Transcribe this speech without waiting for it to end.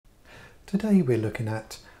Today we're looking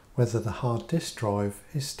at whether the hard disk drive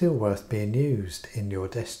is still worth being used in your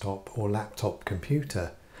desktop or laptop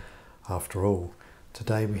computer. After all,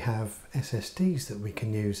 today we have SSDs that we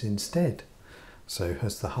can use instead. So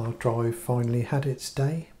has the hard drive finally had its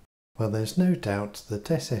day? Well, there's no doubt that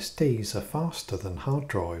SSDs are faster than hard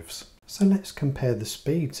drives. So let's compare the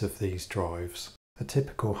speeds of these drives. A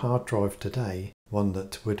typical hard drive today, one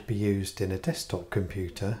that would be used in a desktop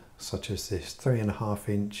computer, such as this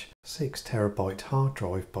 3.5-inch 6TB hard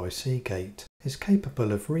drive by Seagate, is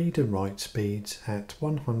capable of read and write speeds at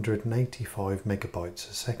 185 megabytes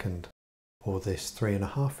a second. Or this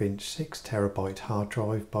 3.5-inch 6TB hard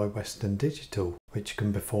drive by Western Digital, which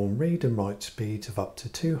can perform read and write speeds of up to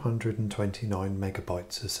 229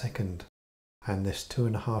 megabytes a second. And this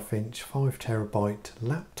 2.5-inch 5TB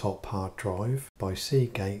laptop hard drive by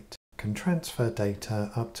Seagate can transfer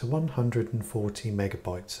data up to 140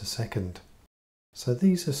 megabytes a second. So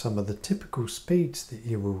these are some of the typical speeds that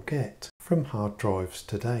you will get from hard drives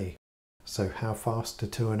today. So how fast are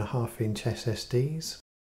 2.5-inch SSDs?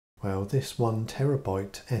 Well, this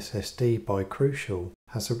 1TB SSD by Crucial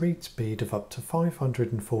has a read speed of up to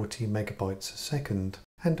 540 megabytes a second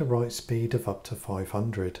and a write speed of up to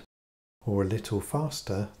 500. Or a little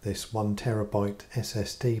faster, this 1TB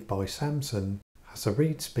SSD by Samsung has a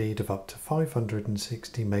read speed of up to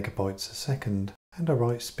 560 megabytes a second and a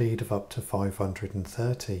write speed of up to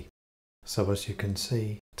 530. So as you can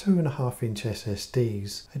see, 2.5-inch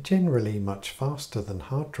SSDs are generally much faster than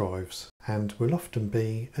hard drives and will often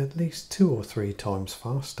be at least 2 or 3 times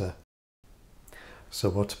faster. So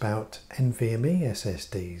what about NVMe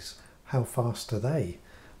SSDs? How fast are they?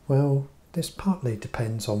 Well, this partly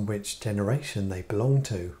depends on which generation they belong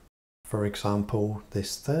to. For example,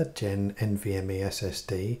 this 3rd gen NVMe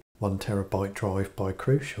SSD, 1TB drive by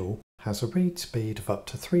Crucial, has a read speed of up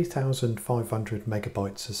to 3,500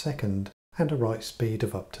 megabytes a second and a write speed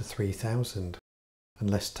of up to 3,000. And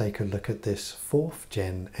let's take a look at this 4th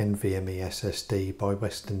gen NVMe SSD by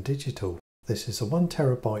Western Digital. This is a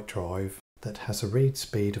 1TB drive that has a read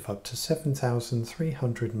speed of up to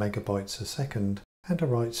 7,300 megabytes a second and a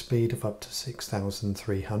write speed of up to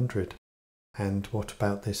 6,300. And what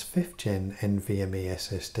about this 5th gen NVMe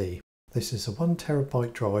SSD? This is a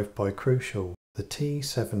 1TB drive by Crucial, the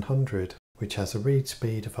T700, which has a read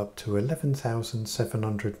speed of up to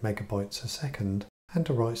 11,700 megabytes a second and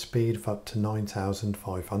a write speed of up to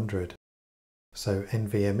 9,500. So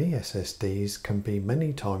NVMe SSDs can be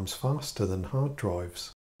many times faster than hard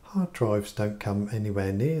drives. Hard drives don't come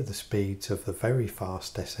anywhere near the speeds of the very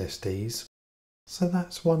fast SSDs. So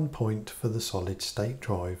that's one point for the solid state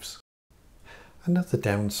drives. Another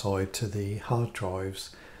downside to the hard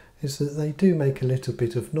drives is that they do make a little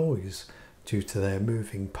bit of noise due to their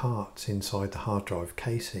moving parts inside the hard drive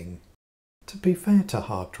casing. To be fair to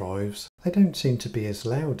hard drives, they don't seem to be as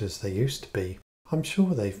loud as they used to be. I'm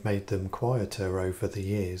sure they've made them quieter over the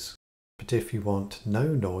years. But if you want no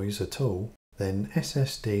noise at all, then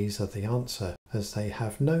SSDs are the answer, as they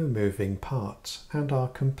have no moving parts and are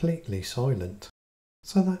completely silent.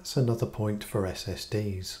 So that's another point for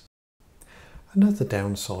SSDs. Another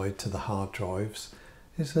downside to the hard drives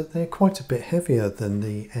is that they're quite a bit heavier than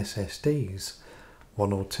the SSDs.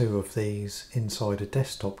 1 or 2 of these inside a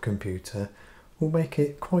desktop computer will make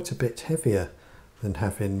it quite a bit heavier than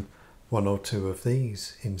having 1 or 2 of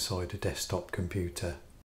these inside a desktop computer.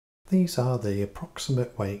 These are the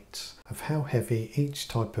approximate weights of how heavy each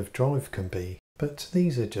type of drive can be, but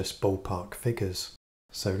these are just ballpark figures.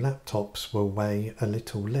 So laptops will weigh a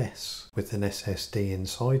little less with an SSD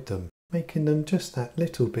inside them, making them just that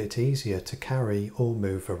little bit easier to carry or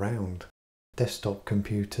move around. Desktop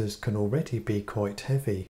computers can already be quite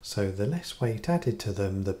heavy, so the less weight added to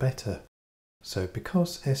them the better. So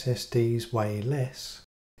because SSDs weigh less,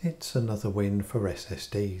 it's another win for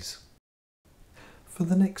SSDs. For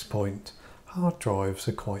the next point, hard drives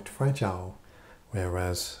are quite fragile,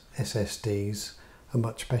 whereas SSDs are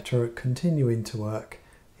much better at continuing to work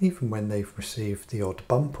even when they've received the odd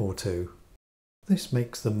bump or two. This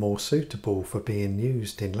makes them more suitable for being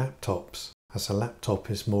used in laptops, as a laptop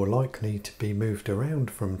is more likely to be moved around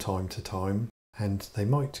from time to time and they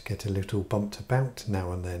might get a little bumped about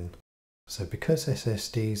now and then. So because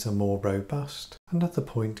SSDs are more robust, another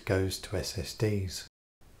point goes to SSDs.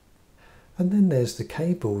 And then there's the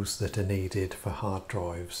cables that are needed for hard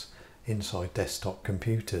drives inside desktop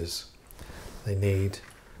computers. They need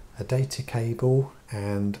a data cable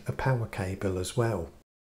and a power cable as well.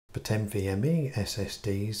 But NVMe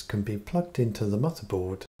SSDs can be plugged into the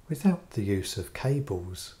motherboard without the use of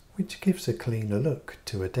cables, which gives a cleaner look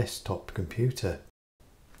to a desktop computer.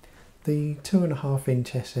 The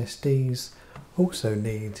 2.5-inch SSDs also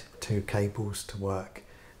need two cables to work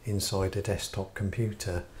inside a desktop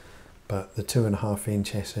computer, but the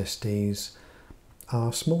 2.5-inch SSDs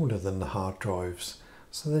are smaller than the hard drives,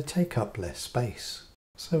 so they take up less space.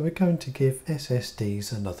 So we're going to give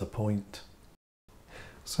SSDs another point.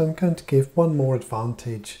 So I'm going to give one more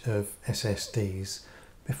advantage of SSDs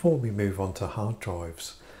before we move on to hard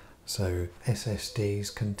drives. So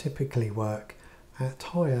SSDs can typically work at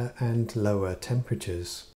higher and lower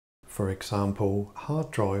temperatures. For example,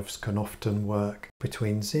 hard drives can often work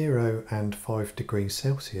between 0 and 5 degrees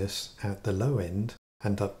Celsius at the low end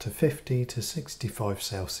and up to 50 to 65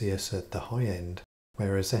 Celsius at the high end,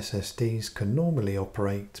 whereas SSDs can normally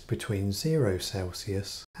operate between 0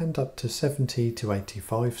 Celsius and up to 70 to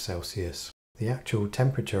 85 Celsius. The actual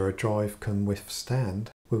temperature a drive can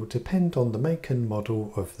withstand will depend on the make and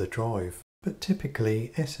model of the drive, but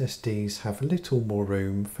typically SSDs have a little more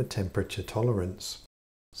room for temperature tolerance.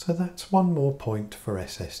 So that's one more point for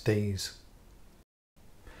SSDs.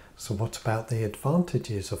 So what about the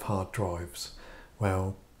advantages of hard drives?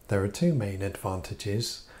 Well, there are two main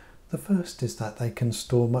advantages. The first is that they can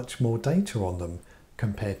store much more data on them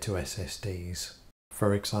compared to SSDs.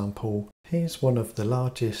 For example, here's one of the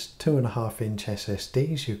largest 2.5-inch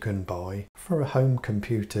SSDs you can buy for a home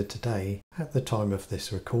computer today at the time of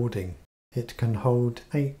this recording. It can hold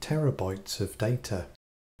 8 terabytes of data,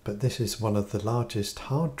 but this is one of the largest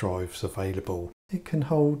hard drives available. It can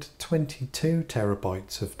hold 22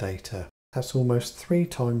 terabytes of data. That's almost 3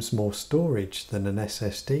 times more storage than an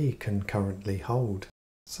SSD can currently hold.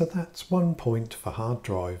 So that's 1 point for hard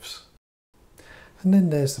drives. And then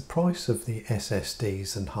there's the price of the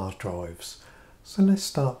SSDs and hard drives. So let's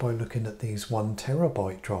start by looking at these 1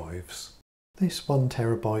 terabyte drives. This 1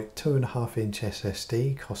 terabyte 2.5-inch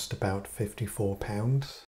SSD cost about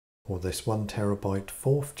 £54, or this 1 terabyte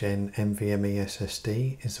 4th gen NVMe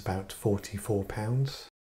SSD is about £44,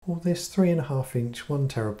 or this 3.5-inch 1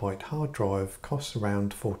 terabyte hard drive costs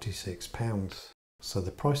around £46. So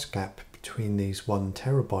the price gap between these 1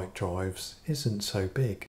 terabyte drives isn't so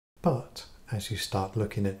big, but as you start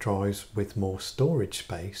looking at drives with more storage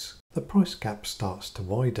space, the price gap starts to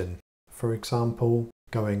widen. For example,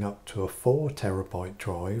 going up to a 4 terabyte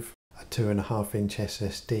drive, a 2.5-inch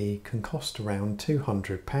SSD can cost around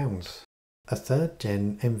 £200. A 3rd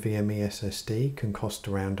gen NVMe SSD can cost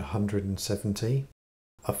around £170,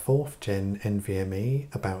 a 4th gen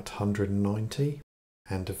NVMe about £190,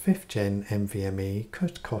 and a 5th gen NVMe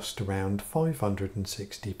could cost around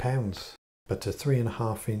 £560. But a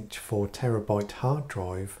 3.5-inch 4 terabyte hard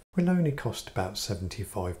drive will only cost about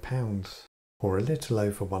 £75, or a little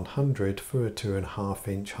over £100 for a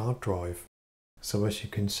 2.5-inch hard drive. So as you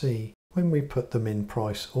can see, when we put them in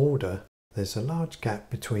price order, there's a large gap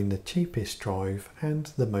between the cheapest drive and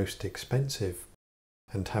the most expensive.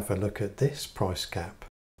 And have a look at this price gap.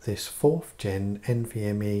 This 4th gen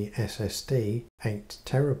NVMe SSD 8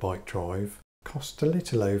 terabyte drive cost a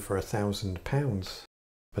little over £1,000.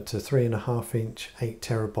 But a 3.5-inch 8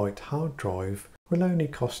 terabyte hard drive will only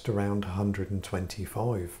cost around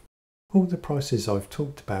 £125. All the prices I've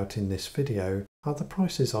talked about in this video are the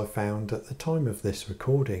prices I found at the time of this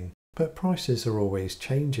recording, but prices are always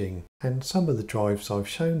changing, and some of the drives I've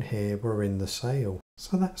shown here were in the sale,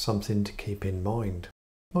 so that's something to keep in mind.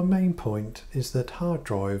 My main point is that hard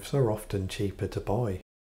drives are often cheaper to buy.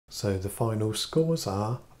 So the final scores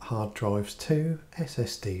are hard drives 2,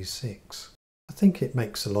 SSDs 6. I think it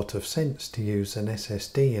makes a lot of sense to use an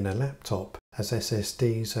SSD in a laptop, as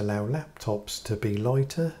SSDs allow laptops to be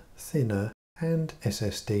lighter, thinner, and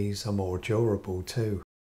SSDs are more durable too.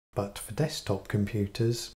 But for desktop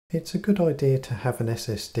computers, it's a good idea to have an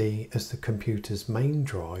SSD as the computer's main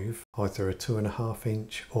drive, either a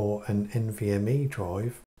 2.5-inch or an NVMe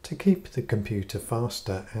drive, to keep the computer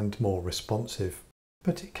faster and more responsive.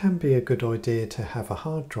 But it can be a good idea to have a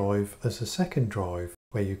hard drive as a second drive,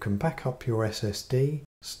 where you can back up your SSD,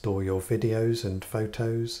 store your videos and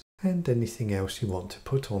photos, and anything else you want to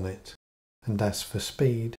put on it. And as for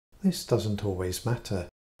speed, this doesn't always matter.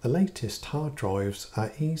 The latest hard drives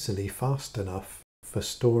are easily fast enough for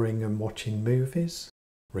storing and watching movies,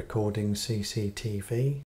 recording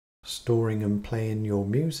CCTV, storing and playing your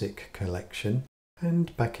music collection,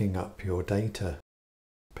 and backing up your data.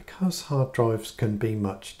 Because hard drives can be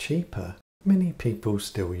much cheaper, many people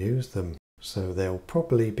still use them, so they'll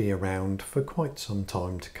probably be around for quite some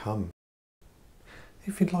time to come.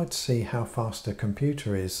 If you'd like to see how fast a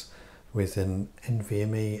computer is with an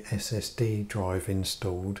NVMe SSD drive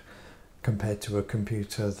installed compared to a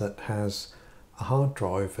computer that has a hard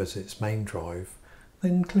drive as its main drive,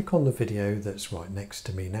 then click on the video that's right next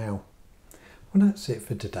to me now. Well, that's it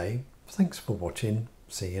for today. Thanks for watching.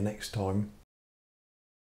 See you next time.